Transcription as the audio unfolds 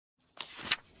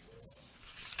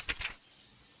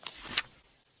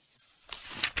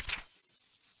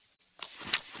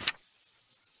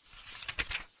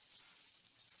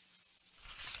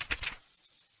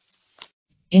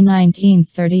In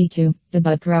 1932, the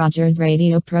Buck Rogers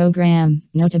radio program,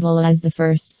 notable as the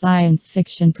first science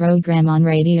fiction program on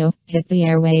radio, hit the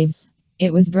airwaves.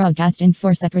 It was broadcast in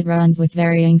 4 separate runs with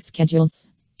varying schedules.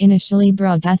 Initially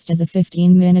broadcast as a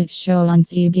 15-minute show on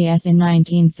CBS in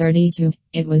 1932,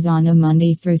 it was on a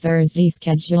Monday through Thursday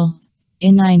schedule.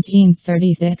 In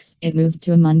 1936, it moved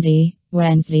to a Monday,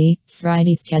 Wednesday,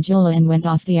 Friday schedule and went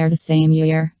off the air the same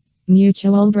year.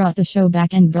 Mutual brought the show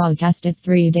back and broadcast it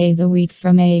 3 days a week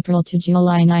from April to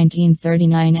July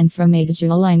 1939, and from May to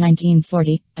July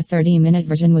 1940, a 30-minute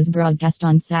version was broadcast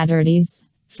on Saturdays.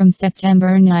 From September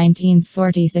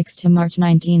 1946 to March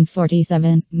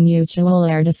 1947, Mutual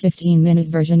aired a 15-minute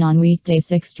version on weekdays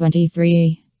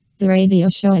 6:23. The radio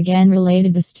show again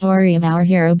related the story of our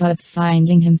hero Buck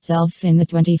finding himself in the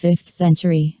 25th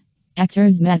century.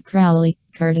 Actors Matt Crowley,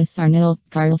 Curtis Arnall,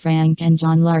 Frank and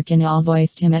John Larkin all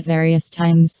voiced him at various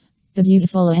times. The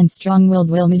beautiful and strong-willed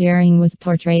Wilma Deering was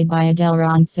portrayed by Adele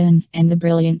Ronson, and the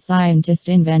brilliant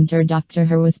scientist-inventor Dr.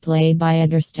 Huer was played by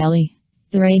Edgar Stehli.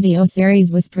 The radio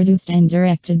series was produced and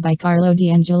directed by Carlo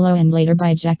D'Angelo and later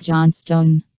by Jack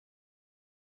Johnstone.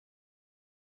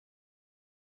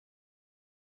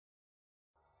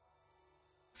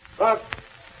 Buck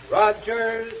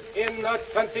Rogers in the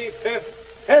 25th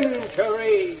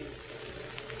century.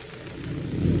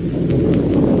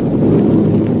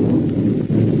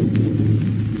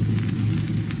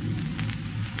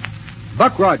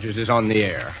 Buck Rogers is on the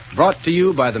air, brought to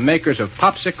you by the makers of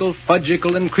Popsicle,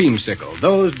 Fudgicle, and Creamsicle,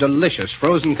 those delicious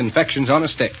frozen confections on a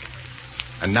stick.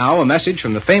 And now a message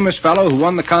from the famous fellow who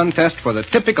won the contest for the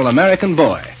typical American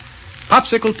boy,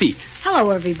 Popsicle Pete. Hello,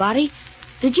 everybody.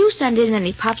 Did you send in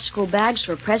any popsicle bags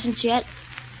for presents yet?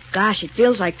 Gosh, it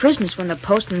feels like Christmas when the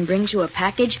postman brings you a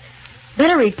package.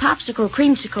 Better eat Popsicle,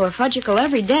 Creamsicle, or Fudgicle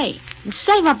every day and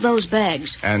save up those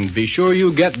bags. And be sure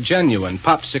you get genuine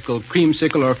Popsicle,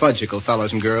 Creamsicle, or Fudgicle,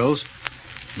 fellas and girls.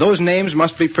 Those names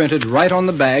must be printed right on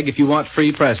the bag if you want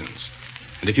free presents.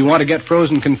 And if you want to get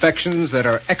frozen confections that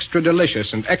are extra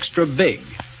delicious and extra big,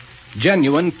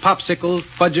 genuine Popsicle,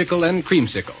 Fudgicle, and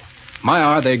Creamsicle. My,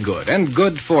 are they good, and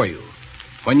good for you.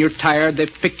 When you're tired, they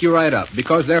pick you right up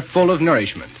because they're full of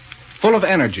nourishment, full of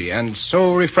energy, and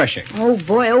so refreshing. Oh,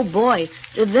 boy.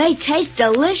 Do they taste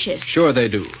delicious? Sure they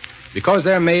do, because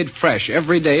they're made fresh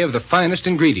every day of the finest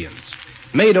ingredients.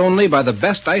 Made only by the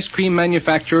best ice cream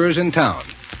manufacturers in town.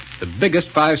 The biggest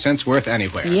 5 cents worth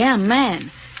anywhere. Yeah, man.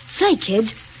 Say,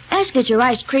 kids, ask at your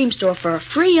ice cream store for a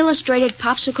free illustrated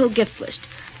Popsicle gift list.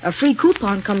 A free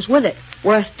coupon comes with it,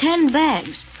 worth 10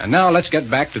 bags. And now let's get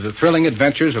back to the thrilling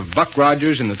adventures of Buck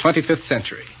Rogers in the 25th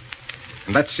century.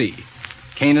 And let's see.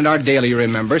 Kane and Arnall, you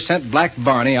remember, sent Black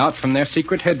Barney out from their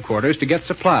secret headquarters to get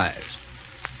supplies.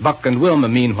 Buck and Wilma,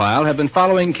 meanwhile, have been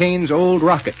following Kane's old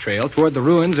rocket trail toward the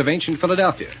ruins of ancient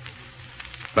Philadelphia.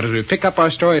 But as we pick up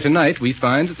our story tonight, we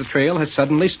find that the trail has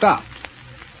suddenly stopped.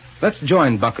 Let's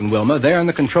join Buck and Wilma there in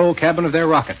the control cabin of their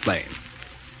rocket plane.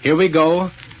 Here we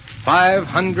go,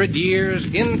 500 years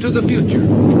into the future.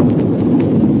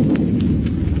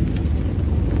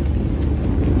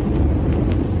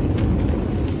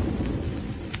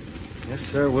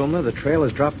 Sir, Wilma, the trail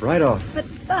has dropped right off. But,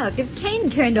 Buck, if Kane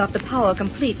turned off the power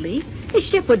completely, his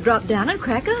ship would drop down and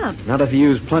crack up. Not if he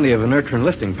used plenty of inertron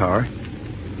lifting power.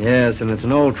 Yes, and it's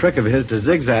an old trick of his to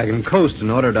zigzag and coast in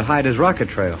order to hide his rocket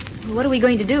trail. What are we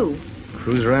going to do?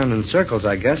 Cruise around in circles,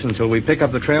 I guess, until we pick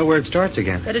up the trail where it starts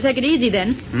again. Better take it easy,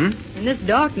 then. In this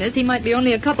darkness, he might be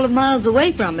only a couple of miles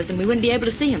away from us, and we wouldn't be able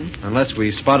to see him. Unless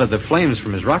we spotted the flames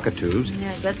from his rocket tubes.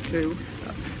 Yes, that's true.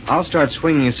 I'll start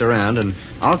swinging us around, and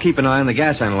I'll keep an eye on the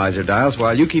gas analyzer dials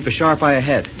while you keep a sharp eye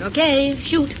ahead. Okay,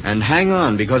 shoot. And hang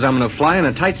on, because I'm going to fly in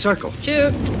a tight circle.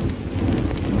 Sure.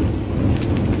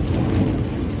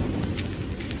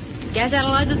 Gas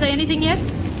analyzer say anything yet?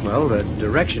 Well, the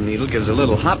direction needle gives a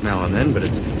little hop now and then, but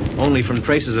it's only from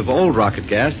traces of old rocket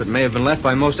gas that may have been left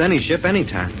by most any ship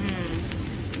anytime.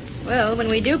 Well, when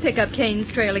we do pick up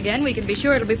Kane's trail again, we can be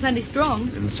sure it'll be plenty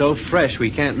strong. And so fresh we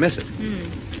can't miss it.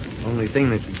 Only thing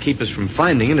that can keep us from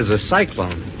finding it is a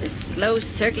cyclone. This slow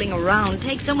circling around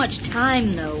takes so much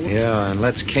time, though. Yeah, and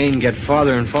lets Kane get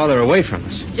farther and farther away from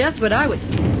us. Just what I was...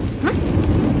 Huh?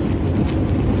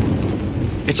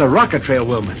 It's a rocket trail,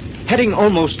 Wilma. Heading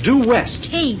almost due west.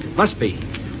 Kane. Must be.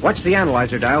 Watch the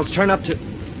analyzer dials turn up to...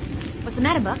 What's the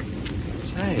matter, Buck?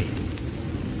 Say,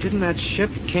 didn't that ship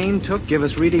Kane took give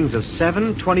us readings of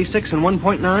 7, 26, and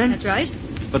 1.9? That's right.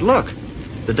 But look,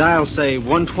 the dials say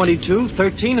 122,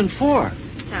 13, and 4.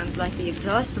 Sounds like the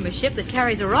exhaust from a ship that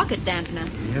carries a rocket dampener.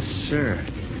 Yes, sir.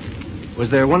 Was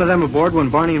there one of them aboard when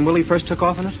Barney and Willie first took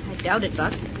off in it? I doubt it,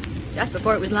 Buck. Just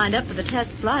before it was lined up for the test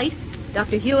flight.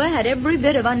 Dr. Huer had every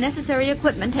bit of unnecessary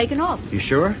equipment taken off. You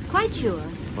sure? Quite sure.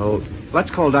 Well, let's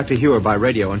call Dr. Huer by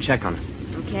radio and check on it.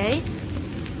 Okay.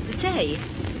 Say,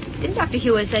 didn't Dr.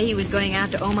 Huer say he was going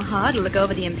out to Omaha to look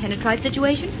over the impenetrite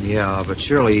situation? Yeah, but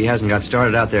surely he hasn't got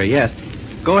started out there yet.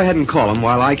 Go ahead and call him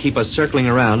while I keep us circling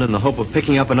around in the hope of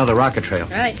picking up another rocket trail.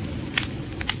 Right.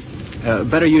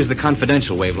 Better use the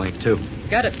confidential wavelength, too.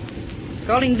 Got it.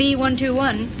 Calling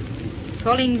B121.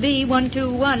 Calling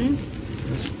B121.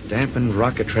 This dampened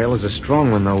rocket trail is a strong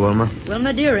one, though, Wilma.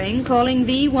 Wilma Deering, calling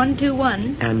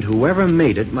B121. And whoever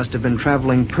made it must have been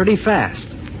traveling pretty fast,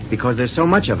 because there's so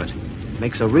much of it.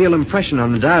 Makes a real impression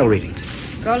on the dial readings.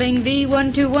 Calling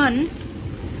B121.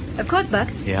 Of course, Buck.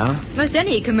 Yeah? Most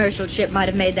any commercial ship might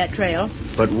have made that trail.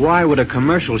 But why would a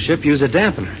commercial ship use a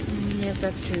dampener? Yes,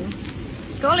 that's true.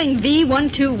 Calling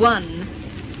B121.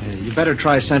 You better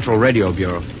try Central Radio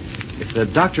Bureau. If the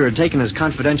doctor had taken his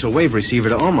confidential wave receiver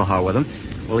to Omaha with him,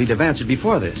 well, he'd have answered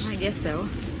before this. I guess so.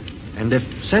 And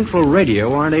if Central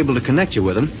Radio aren't able to connect you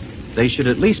with him, they should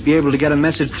at least be able to get a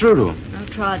message through to him. I'll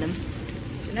try them.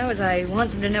 You know, as I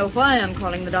want them to know why I'm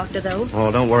calling the doctor, though.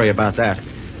 Oh, don't worry about that.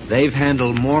 They've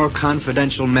handled more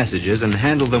confidential messages and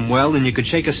handled them well than you could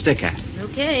shake a stick at.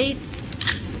 Okay.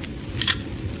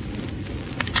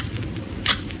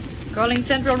 Calling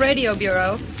Central Radio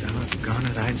Bureau. Doggone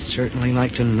it, I'd certainly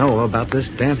like to know about this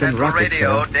dampened Central rocket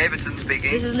Radio, trail. Davidson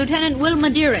speaking. This is Lieutenant Wilma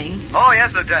Deering. Oh,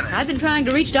 yes, Lieutenant. I've been trying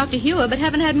to reach Dr. Huer, but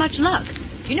haven't had much luck.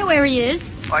 Do you know where he is?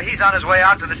 Why, he's on his way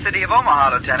out to the city of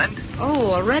Omaha, Lieutenant.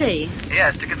 Oh, already?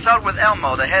 Yes, to consult with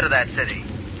Elmo, the head of that city.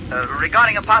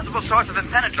 Regarding a possible source of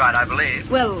impenetrite, I believe.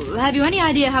 Well, have you any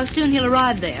idea how soon he'll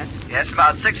arrive there? Yes,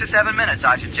 about 6 or 7 minutes,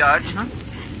 I should judge. Uh-huh.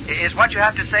 Is what you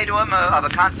have to say to him of a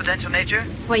confidential nature?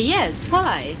 Why, yes.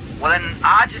 Why? Well, then,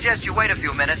 I'd suggest you wait a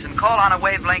few minutes and call on a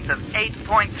wavelength of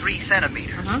 8.3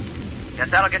 centimeters. Uh-huh. Yes,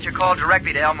 that'll get your call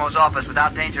directly to Elmo's office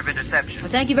without danger of interception.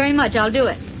 Well, thank you very much. I'll do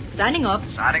it. Signing off.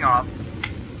 Signing off.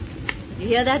 You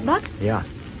hear that, Buck? Yeah.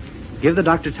 Give the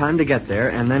doctor time to get there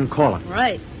and then call him.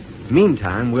 Right.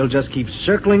 Meantime, we'll just keep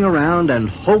circling around and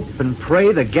hope and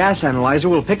pray the gas analyzer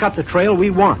will pick up the trail we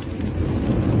want.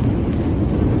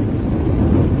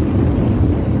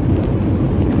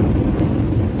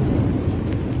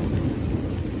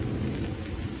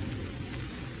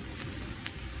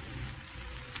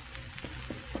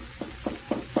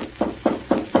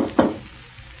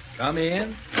 Come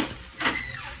in.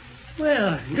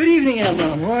 Well, good evening,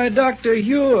 Elmo. Why, Dr.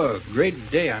 Huer. Great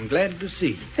day. I'm glad to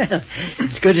see you.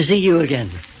 It's good to see you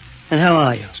again. And how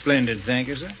are you? Splendid, thank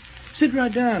you, sir. Sit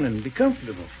right down and be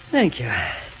comfortable. Thank you.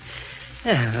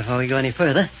 Before we go any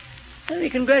further, let me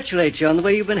congratulate you on the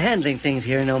way you've been handling things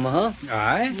here in Omaha.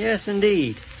 Aye? Yes,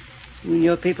 indeed. You and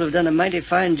your people have done a mighty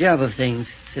fine job of things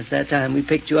since that time we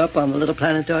picked you up on the little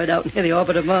planetoid out near the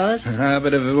orbit of Mars.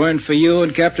 But if it weren't for you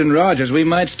and Captain Rogers, we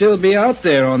might still be out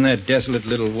there on that desolate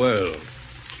little world.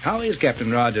 How is Captain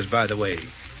Rogers, by the way?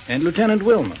 And Lieutenant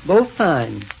Wilma? Both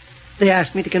fine. They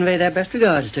asked me to convey their best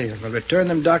regards to you. Well, return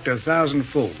them, Doctor,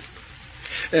 1,000-fold.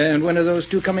 And when are those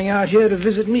two coming out here to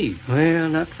visit me? Well,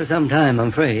 not for some time, I'm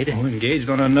afraid. Oh, engaged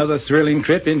on another thrilling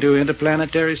trip into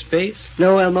interplanetary space?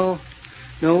 No, Elmo.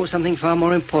 No, something far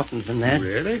more important than that.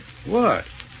 Really? What?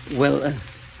 Well,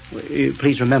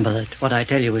 please remember that what I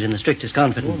tell you is in the strictest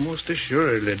confidence. Oh, most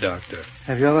assuredly, Doctor.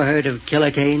 Have you ever heard of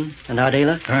Killer Kane and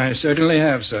Ardela? I certainly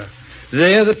have, sir.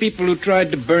 They're the people who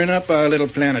tried to burn up our little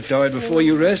planetoid before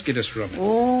you rescued us from it.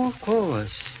 Oh, of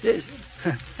course. Yes.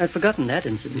 I'd forgotten that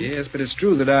incident. Yes, but it's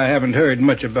true that I haven't heard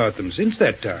much about them since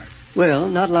that time. Well,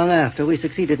 not long after, we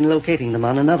succeeded in locating them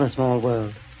on another small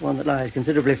world, one that lies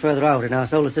considerably further out in our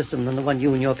solar system than the one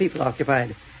you and your people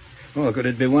occupied. Oh, could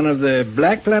it be one of the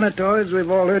black planetoids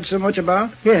we've all heard so much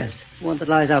about? Yes, one that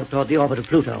lies out toward the orbit of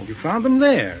Pluto. You found them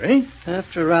there, eh?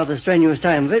 After a rather strenuous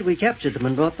time of it, we captured them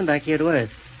and brought them back here to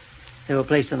Earth. They were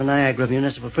placed in the Niagara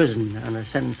Municipal Prison on a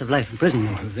sentence of life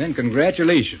imprisonment. Oh, then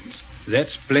congratulations.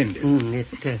 That's splendid.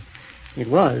 It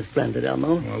was splendid,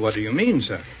 Elmo. Well, what do you mean,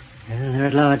 sir? Well, they're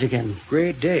at large again.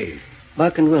 Great day.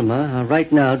 Buck and Wilma are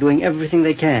right now doing everything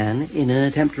they can in an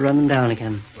attempt to run them down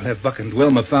again. Well, have Buck and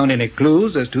Wilma found any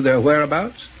clues as to their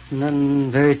whereabouts? None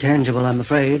very tangible, I'm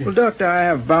afraid. Well, Doctor, I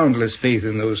have boundless faith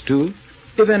in those two.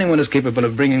 If anyone is capable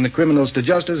of bringing the criminals to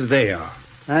justice, they are.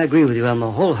 I agree with you,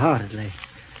 Elmo, wholeheartedly.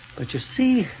 But you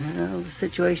see, the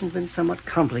situation's been somewhat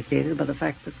complicated by the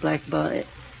fact that Black Bar...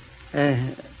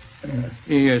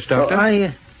 Yes,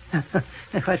 Doctor?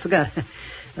 I quite forgot.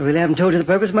 I really haven't told you the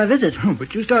purpose of my visit.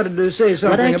 But you started to say something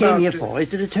about... What I about... came here for is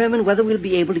to determine whether we'll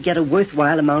be able to get a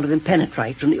worthwhile amount of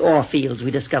impenetrite from the ore fields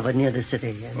we discovered near the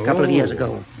city a couple of years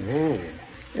ago. Oh.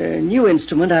 A new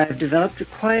instrument I've developed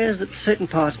requires that certain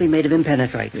parts be made of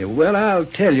impenetrite. Yeah, well, I'll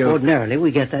tell you... Ordinarily,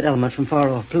 we get that element from far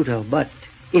off Pluto, but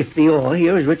if the ore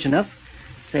here is rich enough,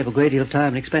 save a great deal of time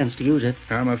and expense to use it.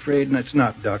 I'm afraid it's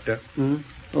not, Doctor.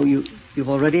 Oh, you've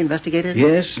already investigated it?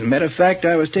 Yes. As a matter of fact,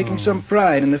 I was taking some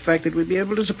pride in the fact that we'd be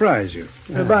able to surprise you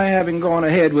by having gone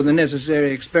ahead with the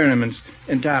necessary experiments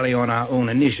entirely on our own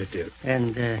initiative.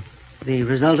 And the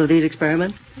result of these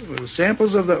experiments? Well,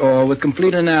 samples of the ore with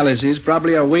complete analyses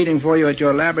probably are waiting for you at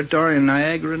your laboratory in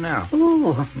Niagara now.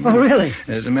 Oh, really?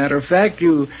 As a matter of fact,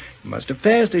 you must have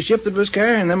passed the ship that was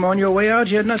carrying them on your way out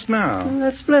here just now. Oh,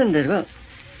 that's splendid. Well,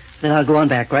 then I'll go on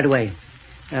back right away.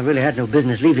 I really had no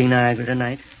business leaving Niagara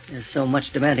tonight. There's so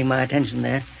much demanding my attention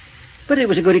there. But it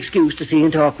was a good excuse to see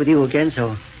and talk with you again,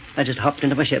 so I just hopped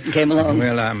into my ship and came along.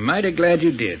 Well, I'm mighty glad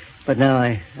you did. But now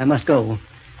I must go.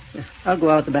 I'll go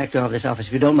out the back door of this office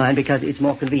if you don't mind, because it's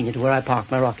more convenient to where I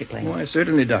park my rocket plane. Why,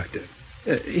 certainly, Doctor.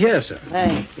 Yes, sir.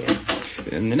 Thank you.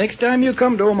 And the next time you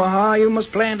come to Omaha, you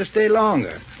must plan to stay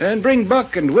longer. And bring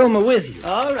Buck and Wilma with you.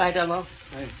 All right, Elmo.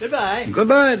 Goodbye.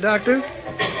 Goodbye, Doctor.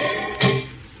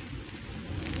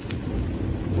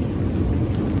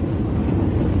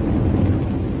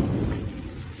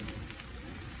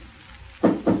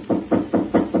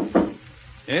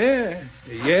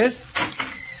 Yes?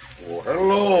 Well,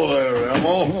 hello there,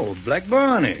 Elmo. Oh, Black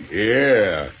Barney.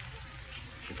 Yeah.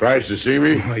 Surprised to see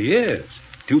me? Oh, yes.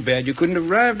 Too bad you couldn't have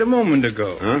arrived a moment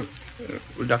ago. Huh?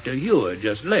 Well, Dr. Huer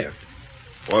just left.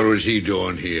 What was he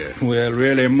doing here? Well,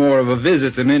 really more of a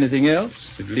visit than anything else.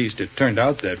 At least it turned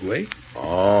out that way.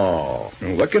 Oh.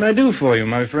 What can I do for you,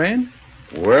 my friend?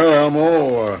 Well,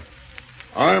 Elmo,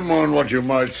 I'm on what you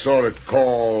might sort of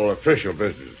call official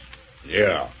business.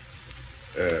 Yeah.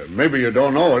 Maybe you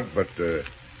don't know it, but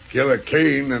Killer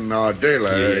Kane and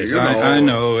Ardela, yes, you know... I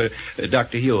know.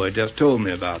 Dr. Huer just told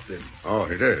me about them. Oh,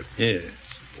 he did? Yes.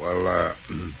 Well,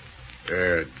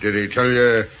 did he tell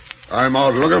you I'm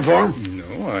out looking for him?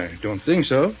 No, I don't think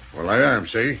so. Well, I am,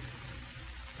 see?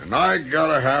 And I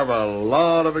gotta have a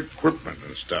lot of equipment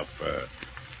and stuff.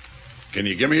 Can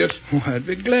you give me it? Well, I'd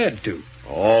be glad to.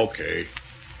 Okay.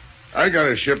 I got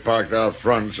a ship parked out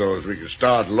front so as we can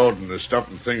start loading the stuff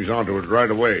and things onto it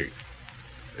right away.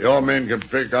 The old men can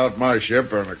pick out my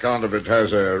ship on account of it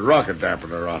has a rocket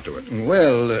dampener onto it.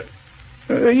 Well,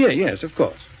 yes, of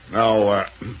course. Now,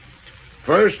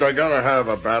 first I gotta have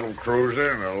a battle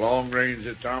cruiser and a long-range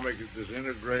atomic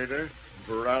disintegrator,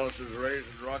 paralysis rays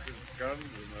and rocket guns,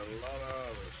 and a lot of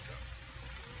other stuff.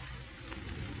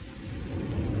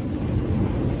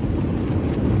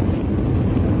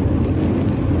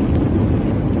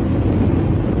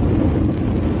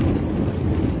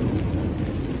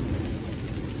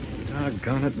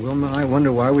 Doggone it, Wilma, I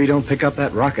wonder why we don't pick up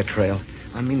that rocket trail.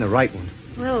 I mean the right one.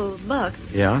 Well, Buck,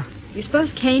 Yeah? you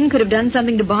suppose Kane could have done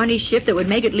something to Barney's ship that would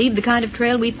make it leave the kind of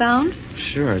trail we found?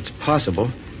 Sure, it's possible.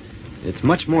 It's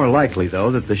much more likely,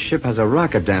 though, that the ship has a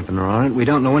rocket dampener on it we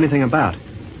don't know anything about.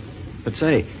 But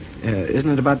say, isn't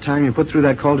it about time you put through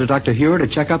that call to Dr. Huer to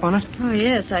check up on it? Oh,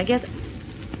 yes, I guess...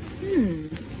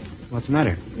 What's the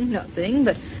matter? Nothing,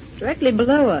 but directly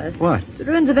below us. What? The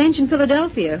ruins of ancient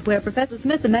Philadelphia, where Professor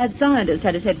Smith, the mad scientist,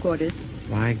 had his headquarters.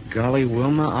 By golly,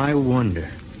 Wilma, I wonder.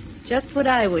 Just what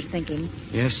I was thinking.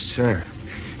 Yes, sir.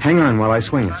 Hang on while I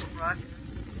swing us. Buck Rogers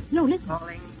No, listen.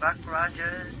 calling. Buck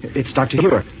Rogers. It's Dr.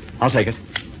 Huer. I'll take it.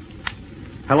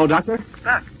 Hello, Doctor?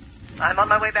 Buck, I'm on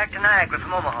my way back to Niagara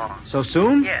from Omaha. So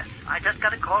soon? Yes, I just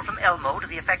got a call from Elmo to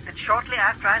the effect that shortly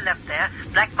after I left there,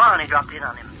 Black Barney dropped in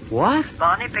on him. What?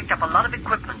 Barney picked up a lot of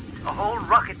equipment, a whole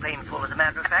rocket plane full, as a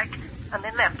matter of fact, and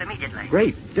then left immediately.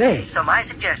 Great day. So my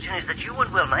suggestion is that you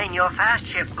and Wilma in your fast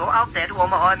ship go out there to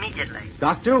Omaha immediately.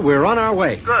 Doctor, we're on our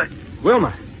way. Good.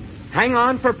 Wilma, hang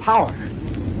on for power.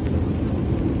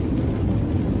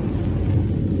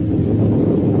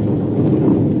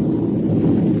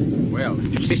 Well,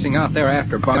 chasing out there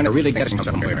after Barney really getting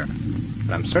somewhere.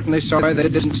 But I'm certainly sorry that it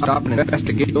didn't stop and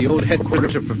investigate the old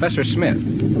headquarters of Professor Smith.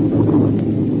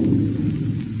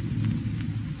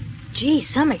 Gee,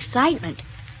 some excitement.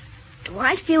 Do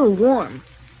I feel warm?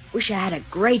 Wish I had a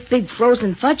great big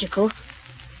frozen fudgicle.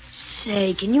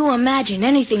 Say, can you imagine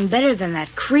anything better than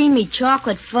that creamy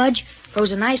chocolate fudge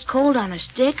frozen ice cold on a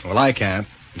stick? Well, I can't.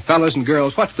 Fellas and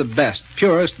girls, what's the best,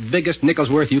 purest, biggest nickel's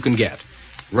worth you can get?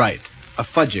 Right, a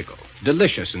fudgicle.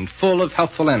 Delicious and full of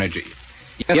healthful energy.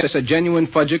 Yes, a genuine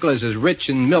fudgicle is as rich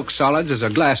in milk solids as a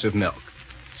glass of milk.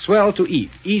 Swell to eat,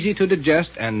 easy to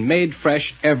digest, and made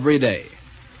fresh every day.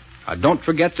 Don't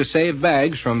forget to save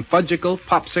bags from Fudgicle,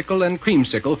 Popsicle, and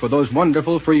Creamsicle for those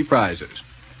wonderful free prizes.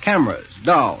 Cameras,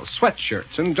 dolls,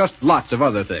 sweatshirts, and just lots of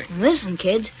other things. Listen,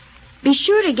 kids, Be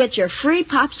sure to get your free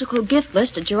popsicle gift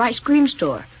list at your ice cream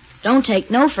store. Don't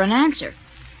take no for an answer.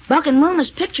 Buck and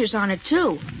Wilma's picture's on it,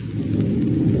 too.